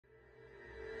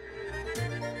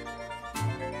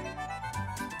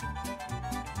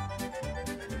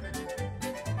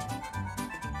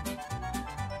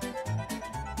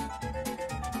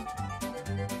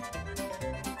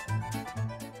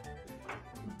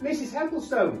Mrs.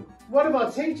 Hempelstone, one of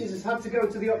our teachers has had to go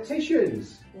to the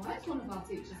opticians. Why has one of our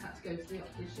teachers had to go to the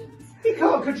opticians? He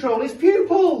can't control his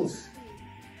pupils.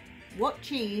 What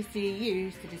cheese do you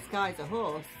use to disguise a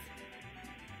horse?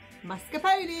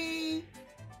 Mascarpone.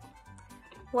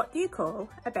 What do you call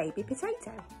a baby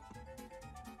potato?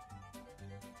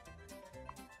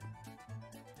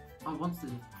 I once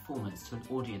did a performance to an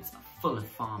audience full of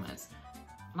farmers,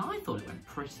 and I thought it went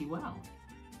pretty well.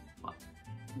 But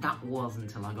that was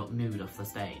until I got mooed off the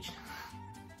stage.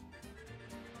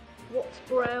 What's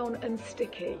brown and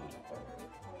sticky?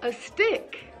 A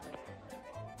stick.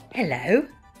 Hello.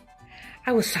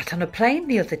 I was sat on a plane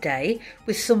the other day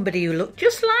with somebody who looked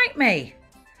just like me.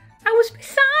 I was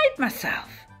beside myself.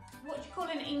 What do you call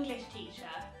an English teacher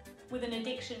with an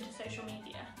addiction to social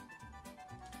media?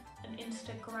 An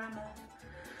Instagrammer.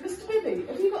 Mr. Bibby,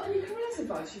 have you got any careers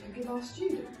advice you could give our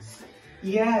students?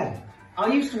 Yeah, I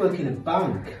used to work in a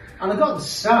bank and I got the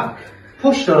sack,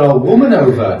 pushed an old woman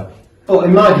over. But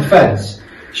in my defence,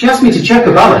 she asked me to check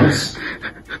her balance.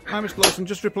 Hi, Mr. Lawson,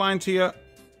 just replying to your...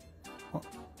 What?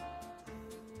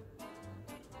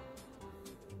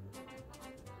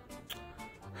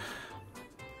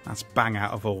 That's bang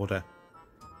out of order.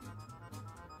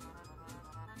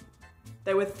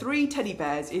 There were 3 teddy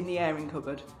bears in the airing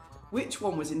cupboard. Which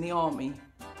one was in the army?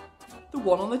 The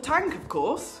one on the tank, of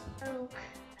course.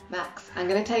 Max, I'm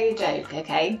going to tell you a joke,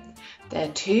 okay? There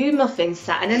are 2 muffins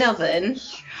sat in an oven.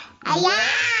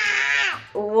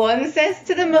 One says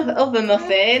to the other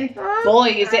muffin, "Boy,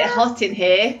 is it hot in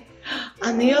here."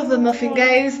 And the other muffin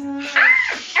goes, "A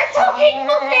talking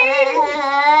muffin!"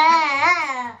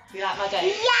 You like my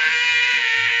joke?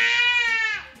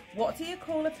 What do you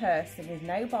call a person with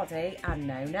no body and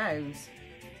no nose?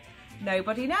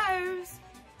 Nobody knows.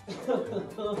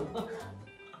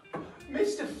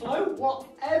 Mr. Float,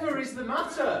 whatever is the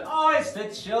matter? Oh, it's the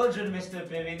children, Mr.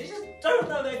 Bibby. They just don't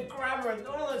know their grammar and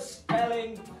all the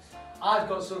spelling. I've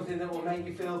got something that will make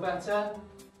you feel better.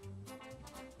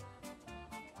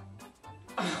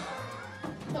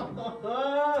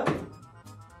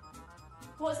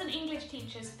 What's an English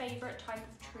teacher's favourite type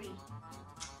of tree?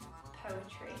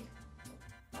 Poetry.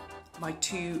 My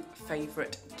 2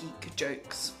 favourite geek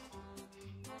jokes.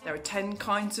 There are 10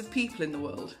 kinds of people in the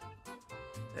world.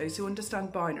 Those who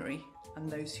understand binary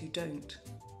and those who don't.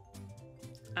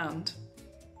 And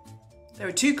there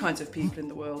are 2 kinds of people in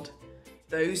the world.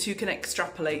 Those who can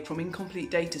extrapolate from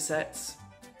incomplete data sets.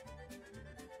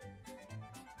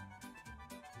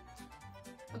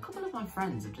 A couple of my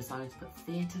friends have decided to put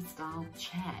theatre-style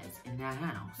chairs in their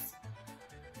house.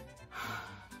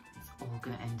 It's all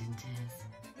going to end in tears.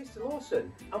 Mr.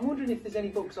 Lawson, I'm wondering if there's any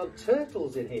books on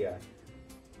turtles in here.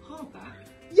 Hardback?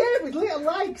 Yeah, with little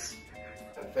legs.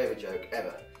 My favourite joke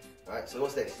ever. Right, so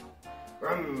what's this?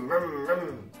 Rum, rum,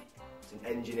 rum. It's an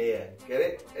engineer. Get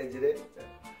it? Engineer?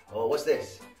 Or what's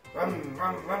this? Rum,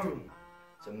 rum, rum.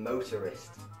 It's a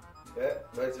motorist. Yeah,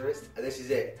 motorist. And this is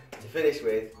it. To finish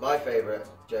with, my favourite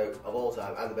joke of all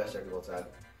time, and the best joke of all time.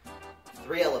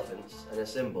 3 elephants and a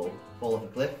cymbal fall off a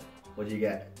cliff. What do you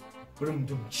get?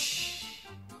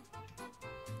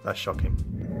 That's shocking.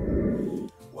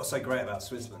 What's so great about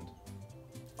Switzerland?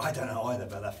 I don't know either,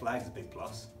 but their flag's a big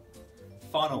plus.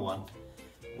 Final one.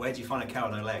 Where do you find a cow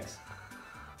with no legs?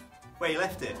 Where you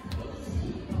left it?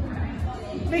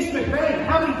 Miss McVeigh,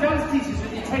 how many dance teachers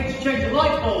does it take to change a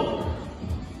light bulb?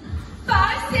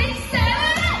 5, 6, 7.